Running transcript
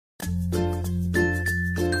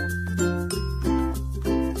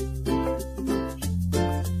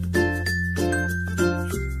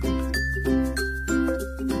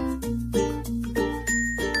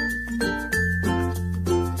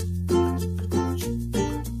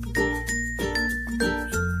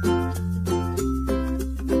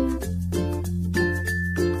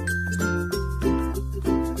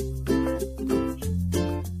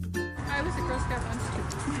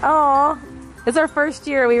This is our first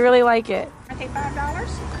year. We really like it. Are they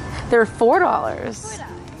 $5? They're $4. Would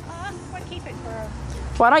I? Would keep it for.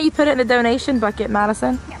 Why don't you put it in the donation bucket,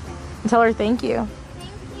 Madison? Yeah. And tell her thank you. Thank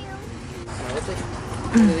you.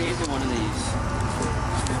 One of these or one of these?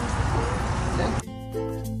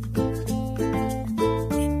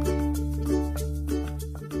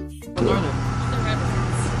 What are they?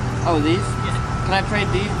 Oh, these? Yeah. Can I trade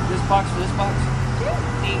this box for this box?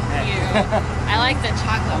 Thank you. I like the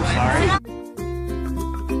chocolate one. Sorry.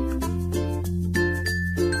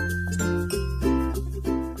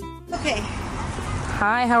 Okay.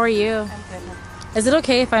 Hi, how are you? Is it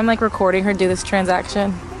okay if I'm like recording her do this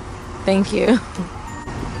transaction? Thank you.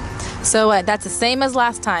 So what? That's the same as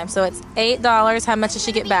last time. So it's $8. How much does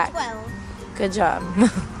she get back? 12. Good job.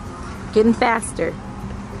 Getting faster.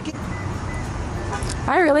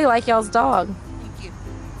 I really like y'all's dog. Thank you.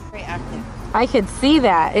 Very active. I could see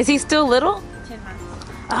that. Is he still little? 10 months.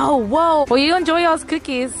 Oh, whoa. Well, you enjoy y'all's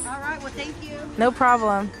cookies. All right. Well, thank you. No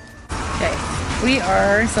problem. Okay, we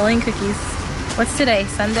are selling cookies. What's today?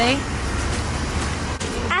 Sunday?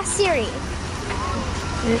 Ask Siri.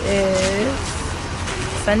 It is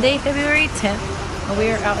Sunday, February 10th. And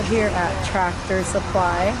we are out here at Tractor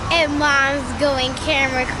Supply. And Mom's going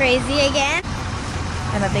camera crazy again.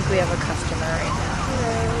 And I think we have a customer right now.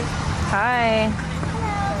 Hi.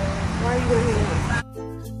 Why are you going to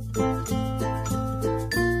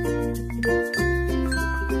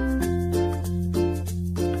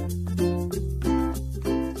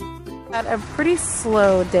Had a pretty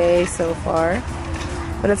slow day so far,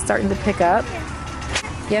 but it's starting to pick up.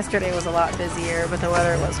 Yesterday was a lot busier, but the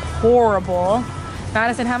weather was horrible.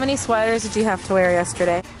 Madison, how many sweaters did you have to wear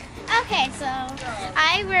yesterday? Okay, so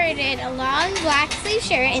I wore a long black sleeve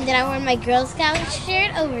shirt, and then I wore my Girl Scout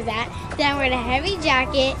shirt over that. Then I wore a heavy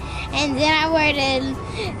jacket, and then I wore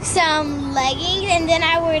some leggings, and then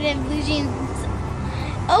I wore the blue jeans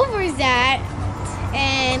over that.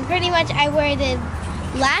 And pretty much I wear the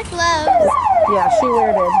black gloves Yeah, she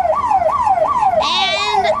weared it.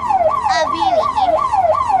 and a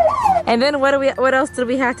beanie. And then what else did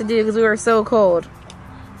we have to do because we were so cold?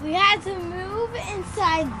 We had to move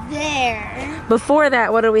inside there. Before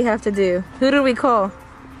that, what did we have to do? Who did we call?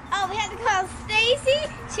 Oh, we had to call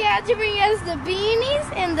Stacy. She had to bring us the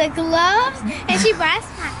beanies and the gloves, and she brought us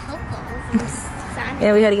hot cocoa from Sonic.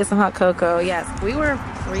 Yeah, we had to get some hot cocoa. Yes, we were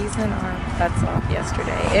freezing our butts off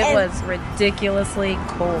yesterday. It was ridiculously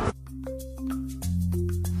cold.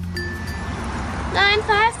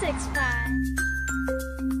 9565.